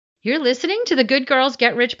You're listening to the Good Girls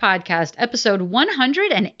Get Rich podcast, episode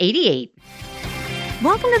 188.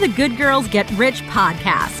 Welcome to the Good Girls Get Rich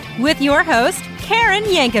podcast with your host, Karen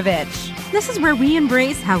Yankovich. This is where we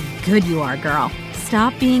embrace how good you are, girl.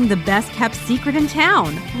 Stop being the best kept secret in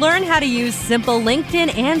town. Learn how to use simple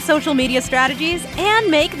LinkedIn and social media strategies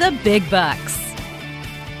and make the big bucks.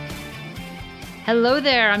 Hello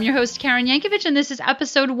there. I'm your host, Karen Yankovich, and this is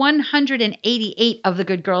episode 188 of the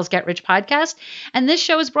Good Girls Get Rich podcast. And this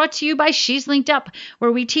show is brought to you by She's Linked Up,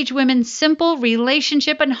 where we teach women simple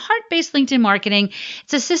relationship and heart-based LinkedIn marketing.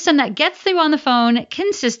 It's a system that gets you on the phone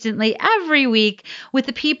consistently every week with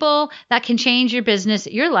the people that can change your business,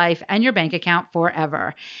 your life, and your bank account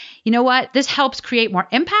forever. You know what? This helps create more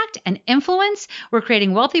impact and influence. We're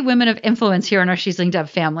creating wealthy women of influence here in our She's Linked Up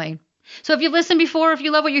family. So if you've listened before, if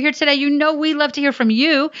you love what you hear today, you know we love to hear from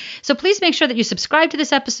you. So please make sure that you subscribe to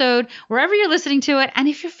this episode wherever you're listening to it. And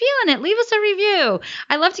if you're feeling it, leave us a review.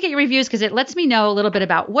 I love to get your reviews because it lets me know a little bit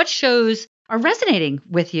about what shows are resonating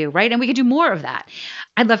with you, right? And we can do more of that.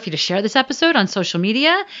 I'd love for you to share this episode on social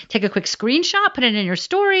media, take a quick screenshot, put it in your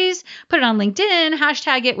stories, put it on LinkedIn,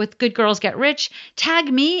 hashtag it with Good Girls Get Rich,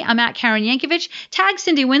 tag me, I'm at Karen Yankovich, tag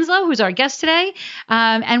Cindy Winslow, who's our guest today,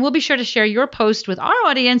 and we'll be sure to share your post with our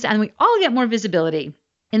audience and we all get more visibility.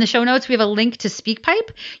 In the show notes, we have a link to SpeakPipe.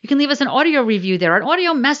 You can leave us an audio review there, an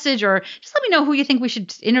audio message, or just let me know who you think we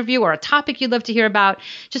should interview or a topic you'd love to hear about.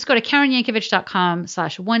 Just go to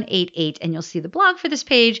KarenYankovich.com/188 and you'll see the blog for this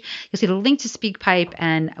page. You'll see the link to SpeakPipe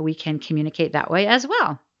and we can communicate that way as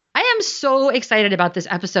well. I am so excited about this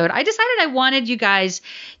episode. I decided I wanted you guys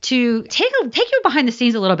to take you behind the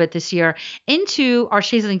scenes a little bit this year into our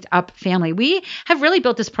She's Linked Up family. We have really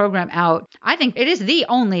built this program out. I think it is the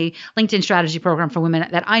only LinkedIn strategy program for women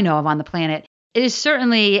that I know of on the planet. It is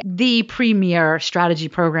certainly the premier strategy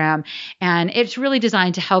program, and it's really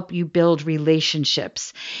designed to help you build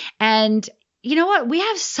relationships. And you know what? We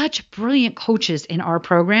have such brilliant coaches in our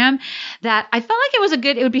program that I felt like it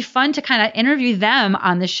would be fun to kind of interview them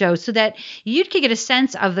on the show so that you could get a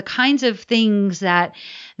sense of the kinds of things that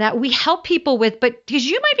we help people with, but because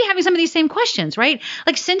you might be having some of these same questions, right?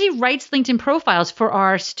 Like Cindy writes LinkedIn profiles for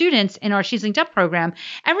our students in our She's Linked Up program.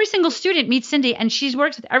 Every single student meets Cindy and she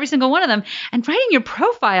works with every single one of them. And writing your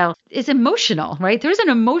profile is emotional, right? There's an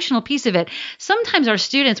emotional piece of it. Sometimes our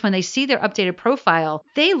students, when they see their updated profile,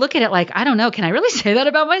 they look at it like, I don't know, can I really say that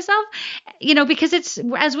about myself? You know, because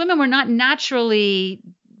as women, we're not naturally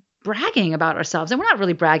bragging about ourselves, and we're not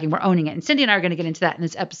really bragging, we're owning it. And Cindy and I are going to get into that in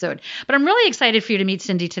this episode. But I'm really excited for you to meet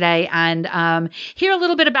Cindy today and hear a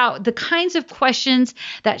little bit about the kinds of questions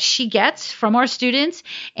that she gets from our students.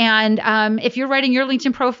 And if you're writing your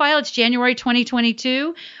LinkedIn profile, it's January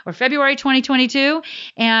 2022 or February 2022.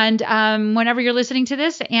 And whenever you're listening to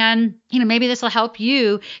this, and maybe this will help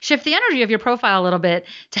you shift the energy of your profile a little bit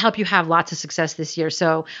to help you have lots of success this year.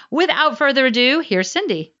 So without further ado, here's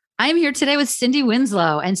Cindy. I'm here today with Cindy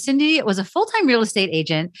Winslow, and Cindy was a full-time real estate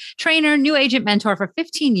agent, trainer, new agent mentor for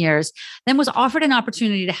 15 years, then was offered an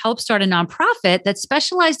opportunity to help start a nonprofit that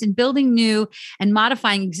specialized in building new and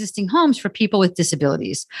modifying existing homes for people with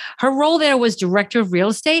disabilities. Her role there was director of real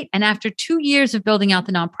estate, and after 2 years of building out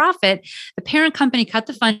the nonprofit, the parent company cut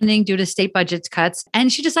the funding due to state budget cuts,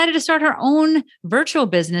 and she decided to start her own virtual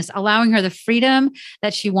business, allowing her the freedom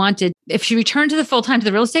that she wanted. If she returned to the full-time to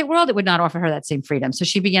the real estate world, it would not offer her that same freedom. So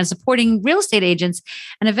she began supporting real estate agents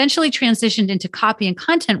and eventually transitioned into copy and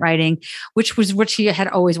content writing, which was what she had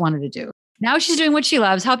always wanted to do. Now she's doing what she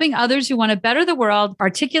loves, helping others who want to better the world,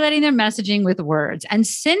 articulating their messaging with words. And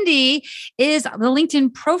Cindy is the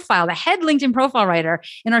LinkedIn profile, the head LinkedIn profile writer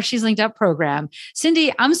in our She's Linked Up program.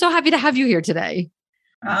 Cindy, I'm so happy to have you here today.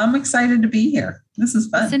 I'm excited to be here. This is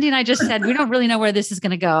fun. Cindy and I just said, we don't really know where this is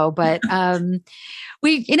going to go, but I thought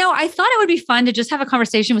it would be fun to just have a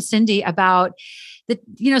conversation with Cindy about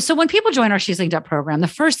so when people join our She's Linked Up program, the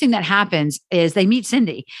first thing that happens is they meet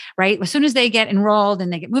Cindy, right? As soon as they get enrolled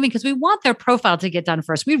and they get moving, because we want their profile to get done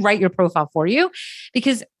first. We write your profile for you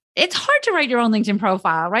because it's hard to write your own LinkedIn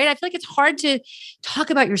profile, right? I feel like it's hard to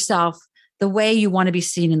talk about yourself the way you want to be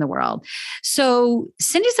seen in the world. So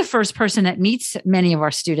Cindy's the first person that meets many of our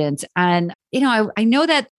students. And, I know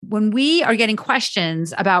that when we are getting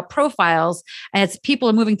questions about profiles and it's people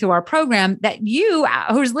are moving through our program, that you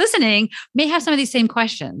who's listening may have some of these same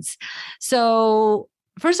questions. So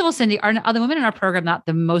first of all, Cindy, are the women in our program not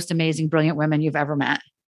the most amazing, brilliant women you've ever met?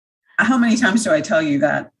 How many times do I tell you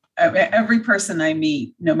that? Every person I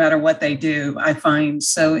meet, no matter what they do, I find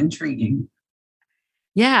so intriguing.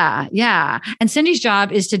 Yeah. Yeah. And Cindy's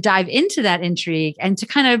job is to dive into that intrigue and to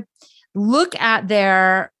kind of look at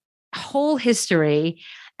their whole history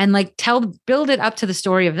and like build it up to the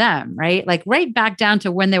story of them, right? Like right back down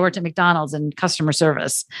to when they worked at McDonald's and customer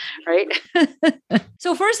service, right?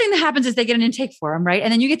 So first thing that happens is they get an intake form, right?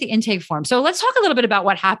 And then you get the intake form. So let's talk a little bit about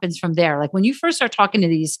what happens from there. Like when you first start talking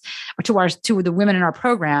to to the women in our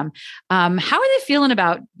program, how are they feeling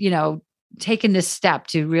about, taking this step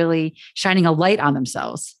to really shining a light on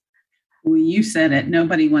themselves? Well, you said it.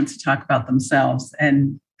 Nobody wants to talk about themselves.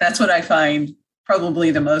 And that's what I find probably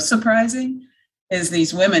the most surprising is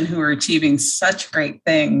these women who are achieving such great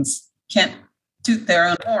things can't toot their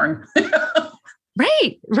own horn.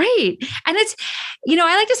 Right. And it's,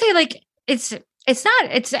 I like to say like,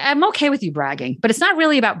 I'm okay with you bragging, but it's not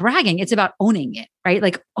really about bragging. It's about owning it, right?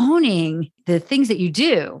 Like owning the things that you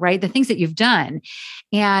do, right? The things that you've done.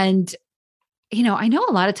 And, I know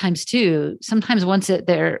a lot of times too, sometimes once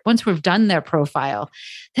we've done their profile,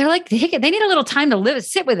 they're like, they need a little time to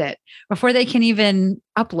sit with it before they can even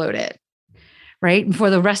upload it, right? Before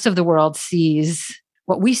the rest of the world sees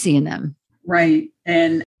what we see in them. Right.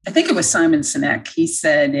 And I think it was Simon Sinek. He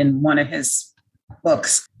said in one of his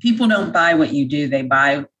books, people don't buy what you do, they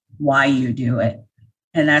buy why you do it.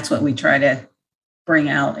 And that's what we try to bring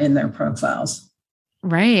out in their profiles.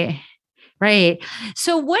 Right.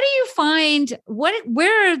 So what do you find,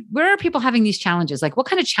 where are people having these challenges? Like what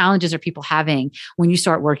kind of challenges are people having when you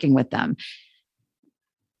start working with them?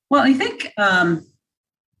 Well, I think, and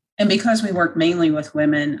because we work mainly with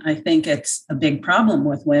women, I think it's a big problem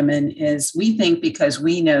with women is we think because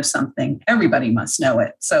we know something, everybody must know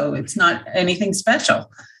it. So it's not anything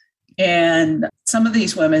special. And some of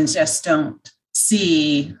these women just don't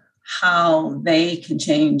see how they can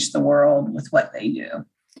change the world with what they do.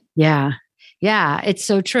 Yeah, it's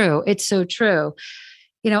so true. A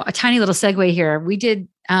tiny little segue here. We did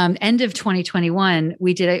end of 2021,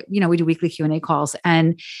 we do weekly Q&A calls.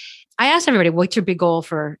 And I asked everybody, what's your big goal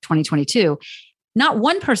for 2022? Not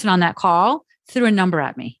one person on that call threw a number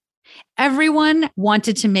at me. Everyone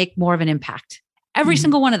wanted to make more of an impact. Every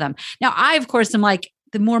single one of them. Now, I, of course, am like,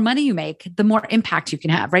 the more money you make, the more impact you can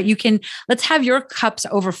have, right? Let's have your cups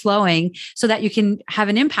overflowing so that you can have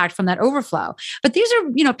an impact from that overflow. But these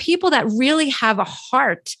are, people that really have a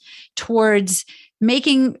heart towards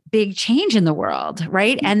making big change in the world,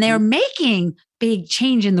 right? And they're making big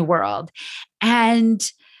change in the world. And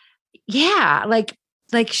yeah, like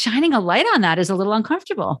shining a light on that is a little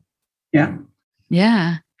uncomfortable.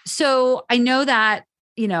 Yeah. So I know that,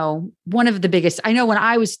 one of the biggest, I know when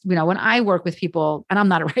I work with people and I'm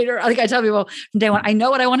not a writer, like I tell people from day one, I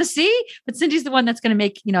know what I want to see, but Cindy's the one that's going to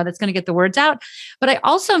make, that's going to get the words out. But I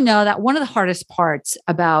also know that one of the hardest parts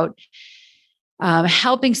about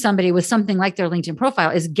helping somebody with something like their LinkedIn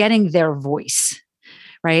profile is getting their voice,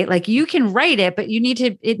 right? Like you can write it, but it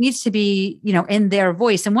needs to be, in their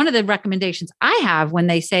voice. And one of the recommendations I have when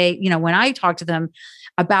they say, when I talk to them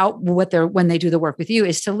about when they do the work with you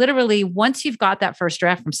is to literally, once you've got that first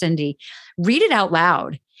draft from Cindy, read it out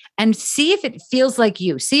loud and see if it feels like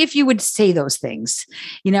you, see if you would say those things,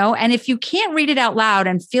 and if you can't read it out loud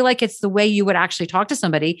and feel like it's the way you would actually talk to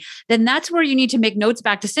somebody, then that's where you need to make notes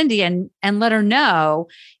back to Cindy and let her know,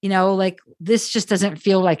 like this just doesn't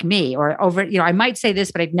feel like me or over, I might say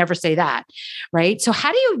this, but I'd never say that. Right. So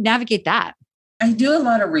how do you navigate that? I do a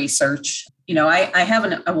lot of research. I have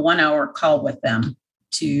a 1 hour call with them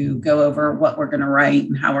to go over what we're going to write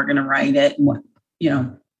and how we're going to write it. And what,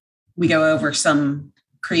 we go over some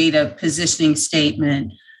creative positioning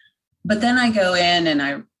statement, but then I go in and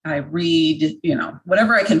I read,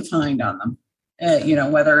 whatever I can find on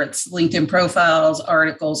them, whether it's LinkedIn profiles,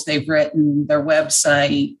 articles they've written, their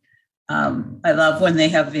website. I love when they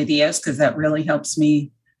have videos because that really helps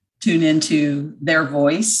me tune into their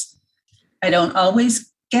voice. I don't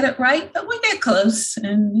always get it right, but we get close.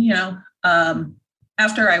 And,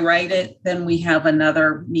 after I write it, then we have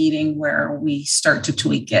another meeting where we start to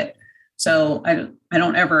tweak it. So I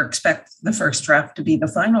don't ever expect the first draft to be the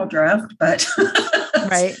final draft, but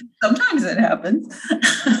right. Sometimes it happens.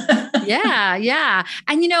 Yeah.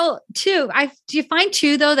 And do you find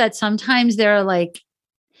too, though, that sometimes they're like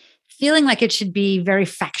feeling like it should be very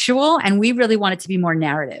factual and we really want it to be more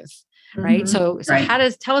narrative, right? So right.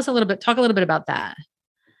 Talk a little bit about that.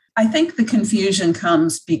 I think the confusion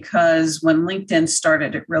comes because when LinkedIn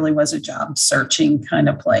started, it really was a job searching kind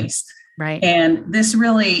of place. Right. And this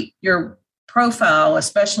really, your profile,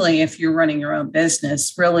 especially if you're running your own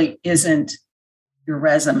business, really isn't your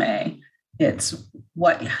resume. It's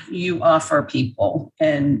what you offer people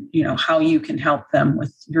and, how you can help them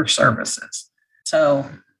with your services. So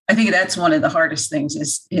I think that's one of the hardest things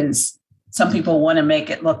is some people want to make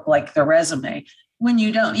it look like the resume. When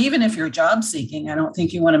you don't, even if you're job seeking, I don't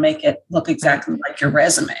think you want to make it look exactly like your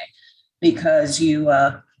resume because you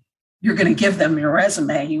you're going to give them your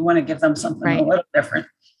resume. You want to give them something a little different.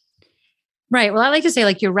 Right. Well, I like to say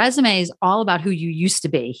like your resume is all about who you used to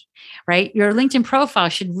be, right? Your LinkedIn profile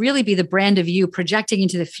should really be the brand of you projecting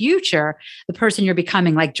into the future, the person you're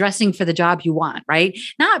becoming, like dressing for the job you want, right?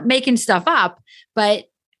 Not making stuff up, but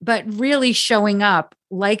really showing up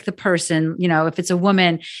like the person, if it's a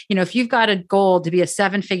woman, if you've got a goal to be a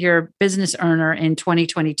 7-figure business earner in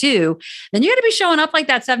 2022, then you got to be showing up like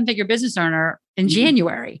that 7-figure business earner in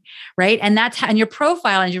January, right? And and your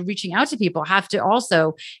profile and you're reaching out to people have to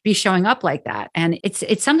also be showing up like that. And it's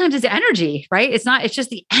sometimes it's energy, right? It's just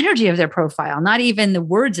the energy of their profile, not even the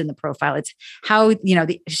words in the profile. It's how,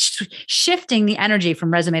 shifting the energy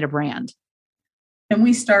from resume to brand. And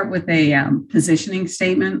we start with a positioning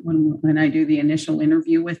statement when I do the initial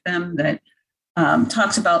interview with them that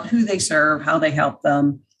talks about who they serve, how they help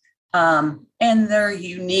them, and their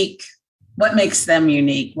unique, what makes them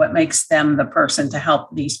unique, what makes them the person to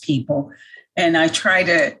help these people. And I try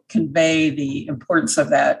to convey the importance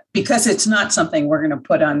of that because it's not something we're going to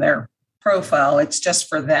put on their profile. It's just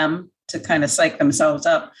for them to kind of psych themselves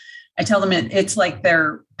up. I tell them it's like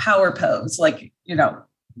their power pose, like,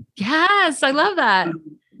 Yes, I love that.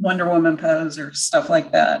 Wonder Woman pose or stuff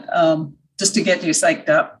like that, just to get you psyched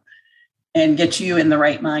up and get you in the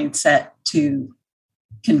right mindset to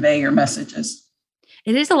convey your messages.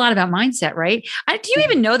 It is a lot about mindset, right? Do you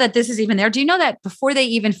even know that this is even there? Do you know that before they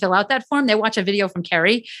even fill out that form, they watch a video from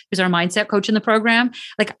Carrie, who's our mindset coach in the program?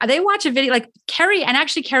 Like they watch a video, like Carrie, and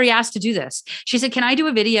actually Carrie asked to do this. She said, can I do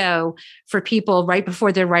a video for people right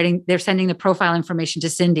before they're sending the profile information to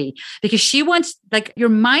Cindy? Because she wants, like, your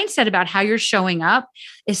mindset about how you're showing up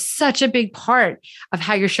is such a big part of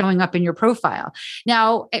how you're showing up in your profile.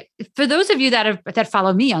 Now, for those of you that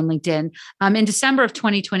follow me on LinkedIn, in December of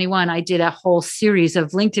 2021, I did a whole series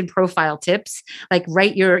of LinkedIn profile tips, like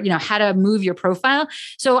how to move your profile.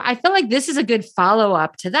 So I feel like this is a good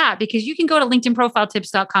follow-up to that because you can go to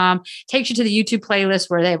linkedinprofiletips.com, takes you to the YouTube playlist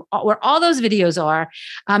where all those videos are,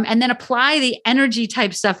 and then apply the energy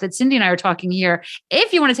type stuff that Cindy and I are talking here.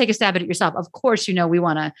 If you want to take a stab at it yourself, of course, we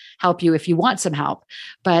want to help you if you want some help.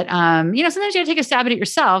 But, sometimes you got to take a stab at it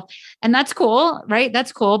yourself, and that's cool, right?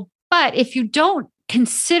 That's cool. But if you don't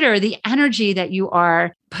consider the energy that you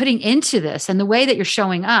are putting into this and the way that you're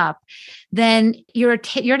showing up, then you're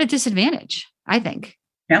at a disadvantage, I think.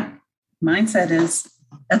 Yeah. Mindset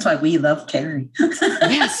that's why we love Carrie.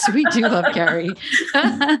 Yes, we do love Carrie.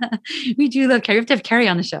 We do love Carrie. We have to have Carrie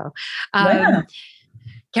on the show. Yeah.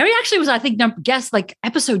 Carrie actually was, I think, guest like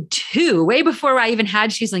episode 2, way before I even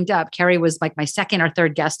had She's Linked Up. Carrie was like my second or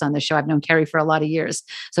third guest on the show. I've known Carrie for a lot of years.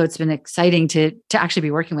 So it's been exciting to actually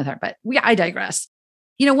be working with her, but I digress.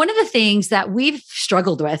 One of the things that we've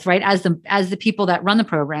struggled with, right, as the people that run the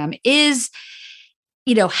program is,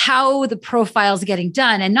 how the profile's getting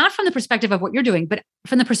done, and not from the perspective of what you're doing, but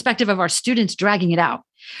from the perspective of our students dragging it out,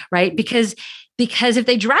 right? Because if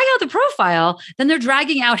they drag out the profile, then they're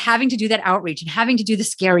dragging out having to do that outreach and having to do the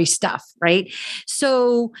scary stuff, right?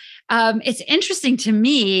 So it's interesting to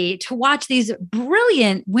me to watch these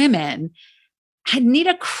brilliant women need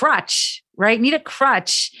a crutch, right? Need a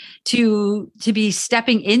crutch to be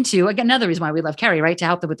stepping into. Again, another reason why we love Carrie, right? To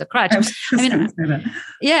help them with the crutch.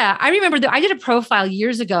 I remember that I did a profile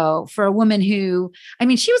years ago for a woman who,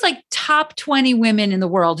 she was like top 20 women in the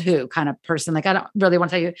world who kind of person. Like, I don't really want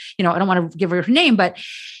to tell you, I don't want to give her name, but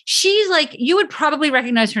she's like, you would probably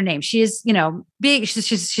recognize her name. She is, big.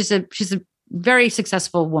 She's a very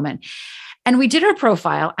successful woman. And we did her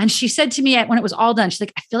profile, and she said to me when it was all done, she's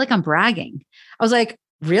like, I feel like I'm bragging. I was like,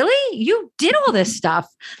 really? You did all this stuff.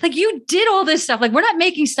 Like, you did all this stuff. Like, we're not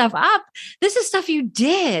making stuff up. This is stuff you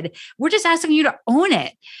did. We're just asking you to own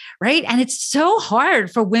it. Right. And it's so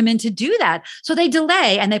hard for women to do that. So they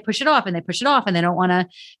delay and they push it off and they push it off and they don't want to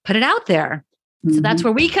put it out there. Mm-hmm. So that's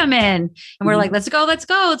where we come in, and we're like, let's go, let's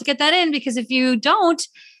get that in. Because if you don't,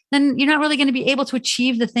 then you're not really going to be able to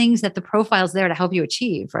achieve the things that the profile's there to help you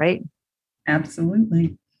achieve. Right.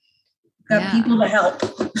 Absolutely. Got people to help.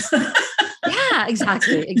 Yeah,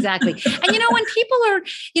 exactly. And, when people are,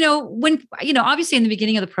 obviously in the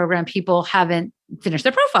beginning of the program, people haven't finished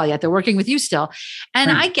their profile yet. They're working with you still. And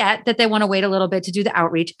I get that they want to wait a little bit to do the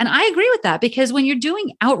outreach. And I agree with that, because when you're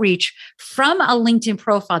doing outreach from a LinkedIn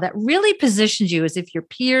profile that really positions you as if you're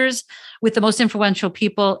peers with the most influential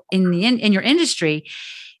people in your industry,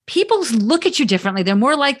 people look at you differently. They're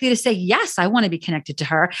more likely to say, yes, I want to be connected to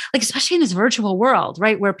her. Like, especially in this virtual world,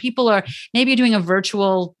 right? Where people are maybe doing a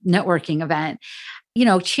virtual networking event,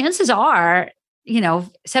 chances are,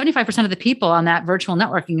 75% of the people on that virtual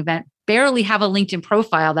networking event barely have a LinkedIn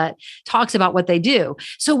profile that talks about what they do.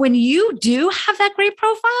 So when you do have that great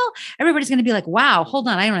profile, everybody's going to be like, wow, hold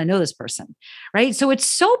on, I don't know this person, right? So it's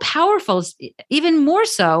so powerful, even more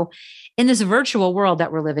so in this virtual world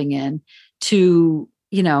that we're living in, to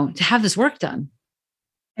have this work done.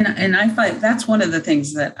 And I find that's one of the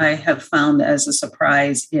things that I have found as a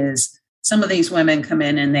surprise is some of these women come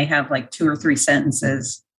in and they have like 2 or 3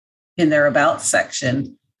 sentences in their about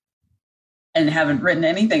section and haven't written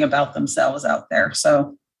anything about themselves out there.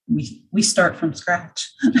 So we start from scratch.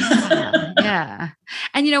 Yeah.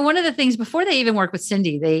 And, one of the things before they even work with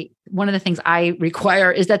Cindy, one of the things I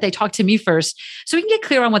require is that they talk to me first so we can get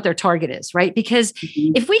clear on what their target is, right? Because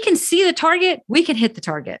if we can see the target, we can hit the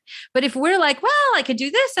target. But if we're like, well, I could do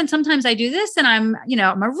this, and sometimes I do this, and I'm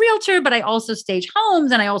a realtor, but I also stage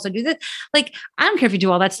homes and I also do this. Like, I don't care if you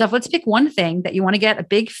do all that stuff. Let's pick one thing that you want to get a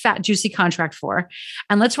big, fat, juicy contract for.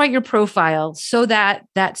 And let's write your profile so that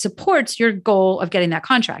supports your goal of getting that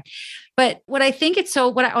contract. But what I think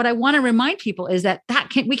what I want to remind people is that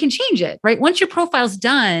we can change it, right? Once your profile's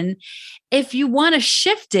done, if you want to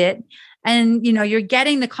shift it and, you're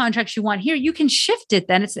getting the contracts you want here, you can shift it.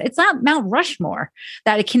 Then it's not Mount Rushmore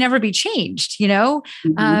that it can never be changed,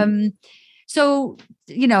 Mm-hmm. So,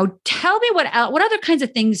 tell me what other kinds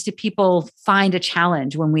of things do people find a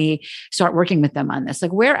challenge when we start working with them on this?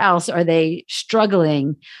 Like, where else are they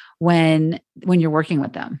struggling when you're working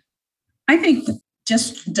with them? I think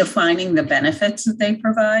just defining the benefits that they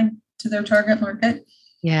provide to their target market.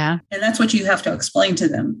 Yeah. And that's what you have to explain to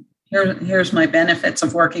them. Here's my benefits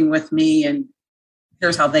of working with me, and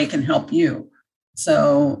here's how they can help you.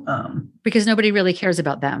 So, because nobody really cares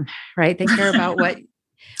about them, right? They care about what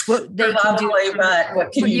they can do. But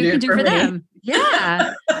what can you do for them?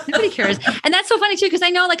 Yeah. Nobody cares. And that's so funny too, because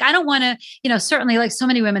I know, like, I don't want to, certainly, like, so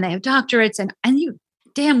many women, they have doctorates and you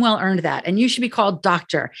damn well earned that. And you should be called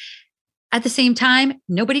doctor. At the same time,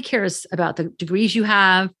 nobody cares about the degrees you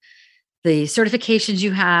have, the certifications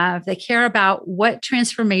you have. They care about what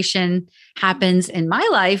transformation happens in my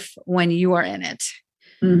life when you are in it.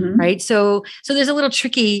 Mm-hmm. Right. So there's a little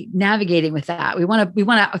tricky navigating with that. We want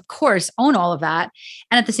to, of course, own all of that.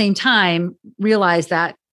 And at the same time, realize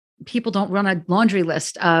that people don't run a laundry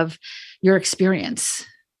list of your experience.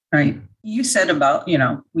 Right. You said about,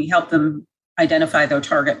 we help them identify their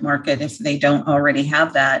target market if they don't already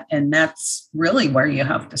have that. And that's really where you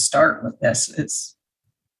have to start with this. It's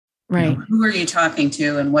right. Who are you talking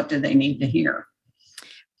to and what do they need to hear?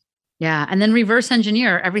 Yeah. And then reverse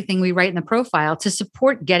engineer everything we write in the profile to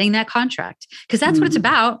support getting that contract. Because that's what it's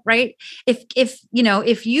about, right?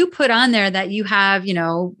 If you put on there that you have,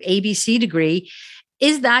 ABC degree,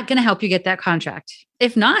 is that going to help you get that contract?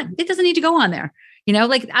 If not, it doesn't need to go on there.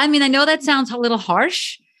 I know that sounds a little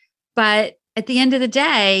harsh, but at the end of the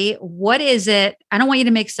day, what is it? I don't want you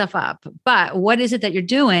to make stuff up, but what is it that you're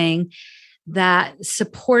doing that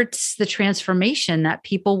supports the transformation that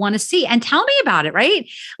people want to see? And tell me about it, right?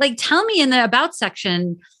 Like, tell me in the about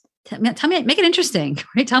section, tell me, make it interesting,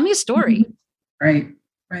 right? Tell me a story. Right.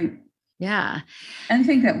 Yeah. And I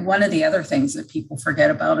think that one of the other things that people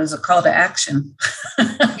forget about is a call to action.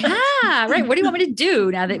 Yeah. Right. What do you want me to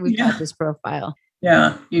do now that we've got this profile?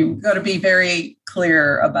 Yeah, you've got to be very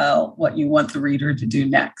clear about what you want the reader to do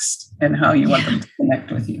next and how you want them to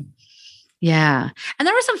connect with you. Yeah. And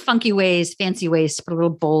there were some fancy ways to put a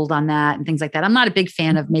little bold on that and things like that. I'm not a big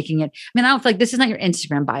fan of making it. I don't feel like this is not your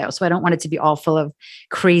Instagram bio, so I don't want it to be all full of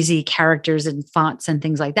crazy characters and fonts and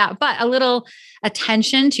things like that, but a little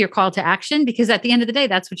attention to your call to action, because at the end of the day,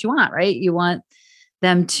 that's what you want, right? You want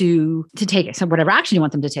them to take it. So whatever action you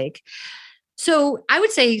want them to take. So I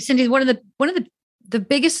would say, Cindy, one of the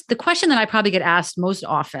question that I probably get asked most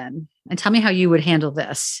often, and tell me how you would handle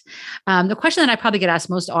this. The question that I probably get asked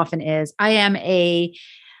most often is, I am a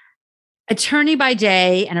attorney by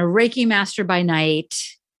day and a Reiki master by night.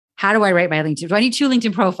 How do I write my LinkedIn? Do I need 2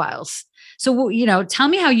 LinkedIn profiles? So, tell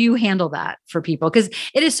me how you handle that for people, because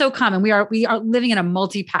it is so common. We are living in a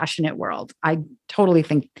multi-passionate world. I totally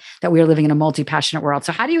think that we are living in a multi-passionate world.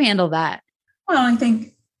 So how do you handle that? Well, I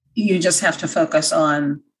think you just have to focus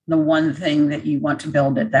on the one thing that you want to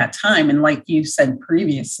build at that time. And like you said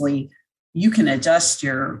previously, you can adjust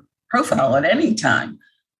your profile at any time.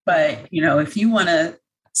 But, if you want to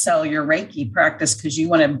sell your Reiki practice because you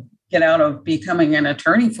want to get out of becoming an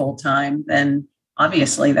attorney full time, then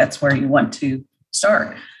obviously that's where you want to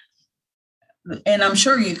start. And I'm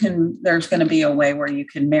sure there's going to be a way where you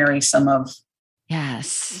can marry some of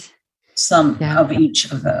each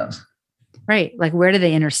of those. Right. Like, where do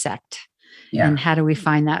they intersect? Yeah. And how do we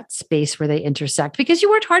find that space where they intersect? Because you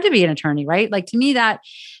worked hard to be an attorney, right? Like to me, that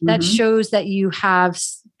shows that you have,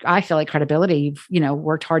 I feel like, credibility. You've,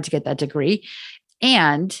 worked hard to get that degree.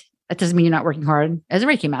 And that doesn't mean you're not working hard as a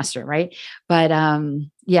Reiki master, right? But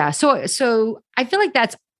yeah, so I feel like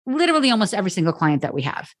that's literally almost every single client that we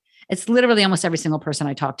have. It's literally almost every single person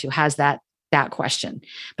I talk to has that question.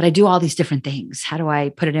 But I do all these different things. How do I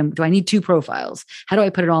put it in? Do I need 2 profiles? How do I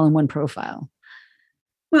put it all in one profile?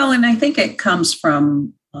 Well, and I think it comes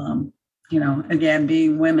from, again,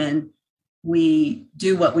 being women, we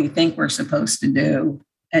do what we think we're supposed to do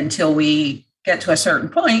until we get to a certain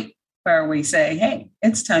point where we say, hey,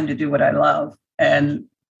 it's time to do what I love. And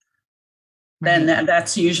then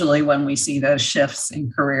that's usually when we see those shifts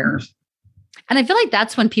in careers. And I feel like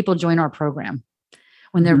that's when people join our program,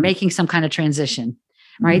 when they're making some kind of transition,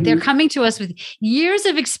 right? They're coming to us with years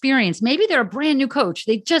of experience. Maybe they're a brand new coach.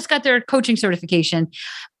 They just got their coaching certification,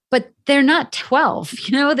 but they're not 12,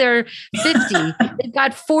 they're 50. They've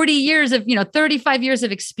got 40 years of, 35 years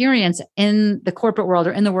of experience in the corporate world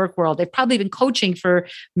or in the work world. They've probably been coaching for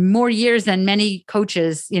more years than many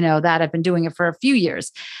coaches, that have been doing it for a few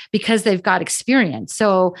years because they've got experience.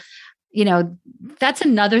 So, that's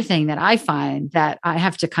another thing that I find that I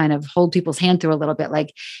have to kind of hold people's hand through a little bit.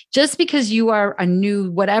 Like, just because you are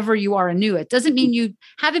whatever you are new, it doesn't mean you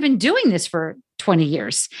haven't been doing this for 20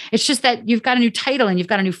 years. It's just that you've got a new title and you've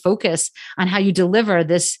got a new focus on how you deliver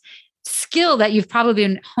this skill that you've probably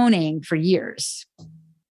been honing for years.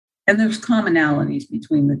 And there's commonalities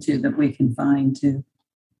between the two that we can find to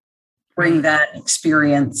bring that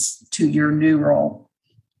experience to your new role.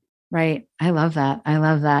 Right. I love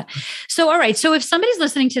that. So, all right. So if somebody's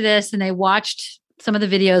listening to this and they watched some of the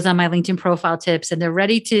videos on my LinkedIn profile tips and they're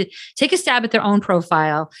ready to take a stab at their own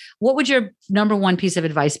profile, what would your number one piece of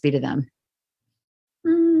advice be to them?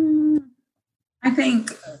 I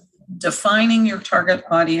think defining your target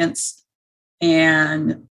audience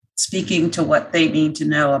and speaking to what they need to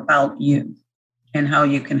know about you and how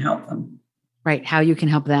you can help them. Right. How you can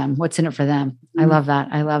help them. What's in it for them. I love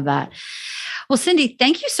that. Well, Cindy,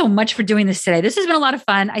 thank you so much for doing this today. This has been a lot of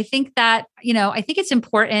fun. I think that, I think it's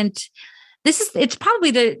important. It's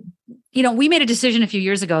probably we made a decision a few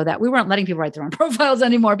years ago that we weren't letting people write their own profiles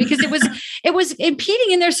anymore because it was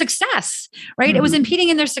impeding in their success, right? Mm-hmm. It was impeding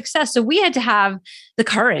in their success. So we had to have the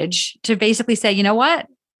courage to basically say, you know what?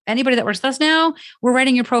 Anybody that works with us now, we're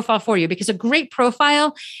writing your profile for you, because a great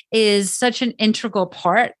profile is such an integral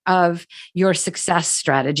part of your success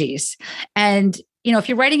strategies. And if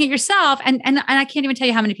you're writing it yourself, and I can't even tell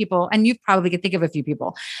you how many people, and you probably can think of a few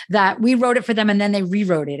people that we wrote it for them and then they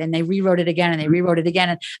rewrote it and they rewrote it again and they rewrote it again.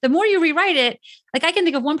 And the more you rewrite it, like I can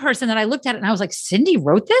think of one person that I looked at it and I was like, Cindy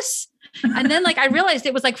wrote this? And then I realized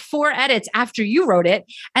it was 4 edits after you wrote it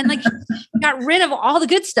and got rid of all the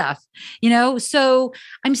good stuff, So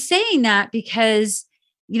I'm saying that because,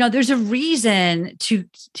 there's a reason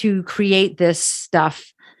to create this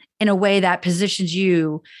stuff in a way that positions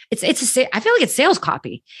you. I feel like it's sales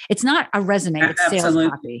copy. It's not a resume. It's sales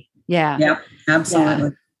copy. Yeah. Yeah,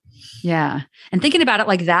 absolutely. Yeah. And thinking about it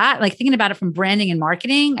like that, thinking about it from branding and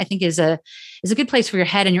marketing, I think is a good place for your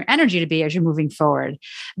head and your energy to be as you're moving forward.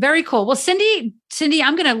 Very cool. Well, Cindy,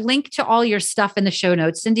 I'm going to link to all your stuff in the show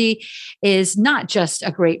notes. Cindy is not just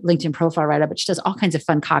a great LinkedIn profile writer, but she does all kinds of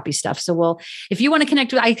fun copy stuff. So if you want to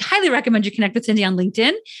connect I highly recommend you connect with Cindy on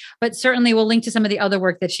LinkedIn, but certainly we'll link to some of the other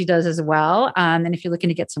work that she does as well. And if you're looking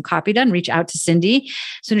to get some copy done, reach out to Cindy.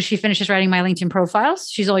 As soon as she finishes writing my LinkedIn profiles,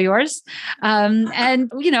 she's all yours. And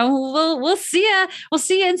we'll see you. We'll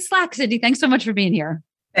see you in Slack, Cindy. Thanks so much for being here.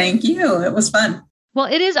 Thank you. It was fun. Well,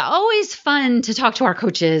 it is always fun to talk to our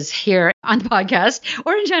coaches here on the podcast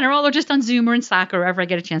or in general, or just on Zoom or in Slack or wherever I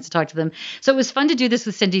get a chance to talk to them. So it was fun to do this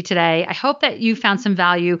with Cindy today. I hope that you found some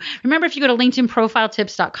value. Remember, if you go to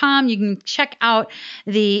LinkedInProfileTips.com, you can check out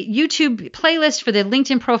the YouTube playlist for the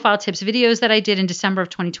LinkedIn Profile Tips videos that I did in December of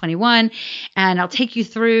 2021. And I'll take you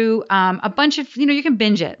through a bunch of, you can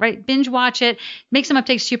binge it, right? Binge watch it, make some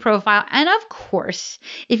updates to your profile. And of course,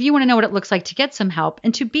 if you want to know what it looks like to get some help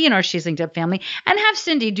and to be in our She's Linked Up family and have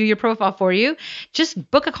Cindy do your profile for you,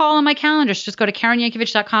 just book a call on my calendar. Just go to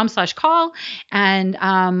KarenYankovich.com/call and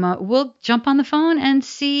we'll jump on the phone and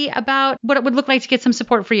see about what it would look like to get some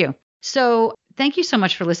support for you. So thank you so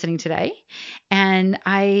much for listening today. And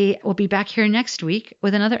I will be back here next week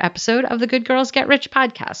with another episode of the Good Girls Get Rich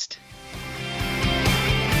podcast.